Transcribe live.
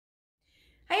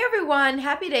everyone,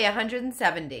 happy day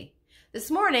 170. This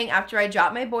morning, after I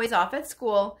dropped my boys off at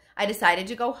school, I decided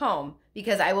to go home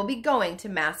because I will be going to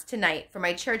Mass tonight for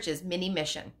my church's mini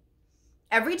mission.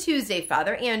 Every Tuesday,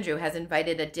 Father Andrew has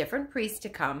invited a different priest to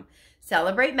come,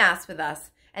 celebrate Mass with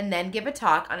us, and then give a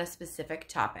talk on a specific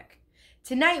topic.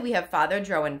 Tonight, we have Father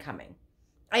Drowan coming.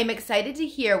 I am excited to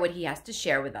hear what he has to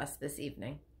share with us this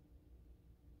evening.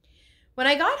 When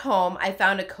I got home, I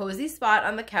found a cozy spot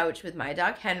on the couch with my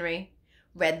dog Henry,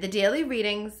 read the daily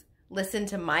readings, listened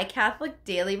to My Catholic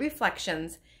Daily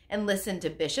Reflections, and listened to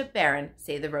Bishop Barron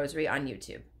say the Rosary on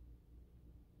YouTube.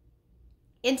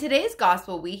 In today's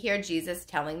Gospel, we hear Jesus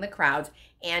telling the crowds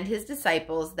and his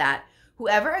disciples that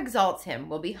whoever exalts him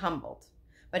will be humbled,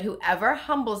 but whoever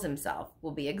humbles himself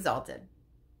will be exalted.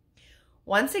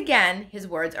 Once again, his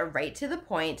words are right to the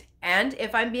point, and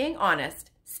if I'm being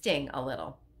honest, sting a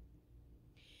little.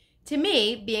 To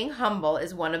me, being humble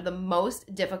is one of the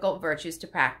most difficult virtues to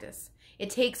practice. It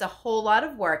takes a whole lot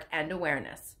of work and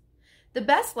awareness. The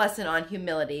best lesson on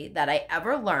humility that I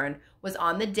ever learned was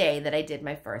on the day that I did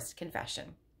my first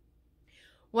confession.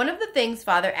 One of the things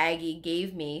Father Aggie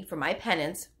gave me for my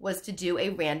penance was to do a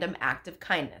random act of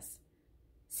kindness.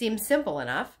 Seems simple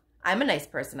enough. I'm a nice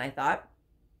person, I thought.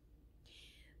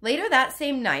 Later that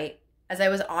same night, as I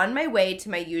was on my way to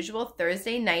my usual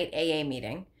Thursday night AA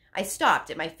meeting, I stopped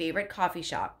at my favorite coffee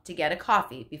shop to get a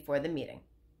coffee before the meeting.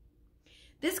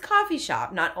 This coffee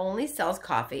shop not only sells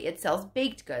coffee, it sells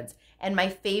baked goods and my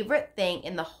favorite thing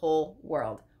in the whole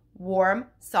world, warm,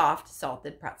 soft,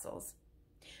 salted pretzels.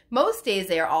 Most days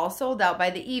they are all sold out by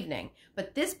the evening,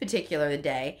 but this particular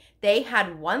day, they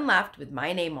had one left with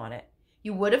my name on it.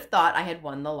 You would have thought I had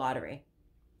won the lottery.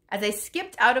 As I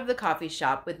skipped out of the coffee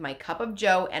shop with my cup of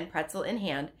joe and pretzel in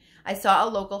hand, I saw a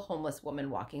local homeless woman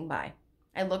walking by.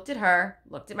 I looked at her,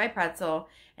 looked at my pretzel,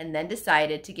 and then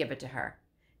decided to give it to her.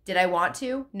 Did I want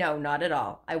to? No, not at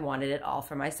all. I wanted it all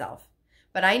for myself.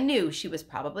 But I knew she was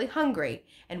probably hungry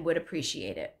and would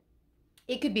appreciate it.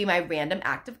 It could be my random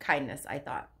act of kindness, I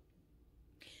thought.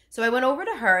 So I went over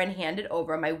to her and handed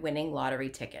over my winning lottery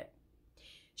ticket.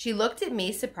 She looked at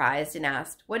me surprised and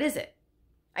asked, "What is it?"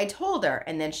 I told her,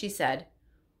 and then she said,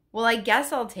 "Well, I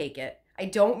guess I'll take it. I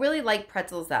don't really like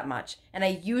pretzels that much, and I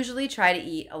usually try to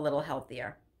eat a little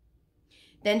healthier."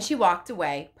 Then she walked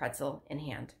away, pretzel in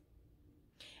hand.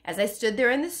 As I stood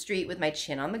there in the street with my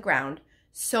chin on the ground,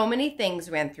 so many things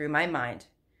ran through my mind.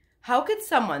 How could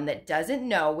someone that doesn't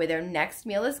know where their next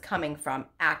meal is coming from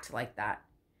act like that?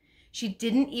 She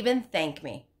didn't even thank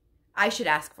me. I should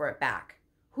ask for it back.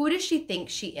 Who does she think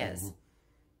she is?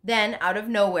 Then, out of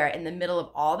nowhere, in the middle of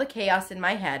all the chaos in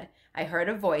my head, I heard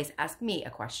a voice ask me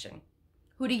a question.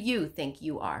 Who do you think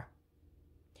you are?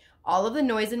 All of the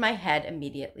noise in my head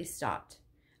immediately stopped.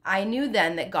 I knew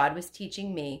then that God was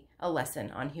teaching me a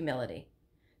lesson on humility.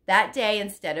 That day,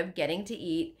 instead of getting to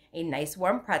eat a nice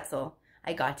warm pretzel,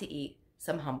 I got to eat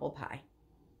some humble pie.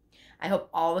 I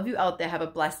hope all of you out there have a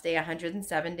blessed day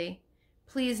 170.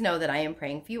 Please know that I am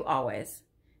praying for you always,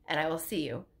 and I will see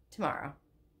you tomorrow.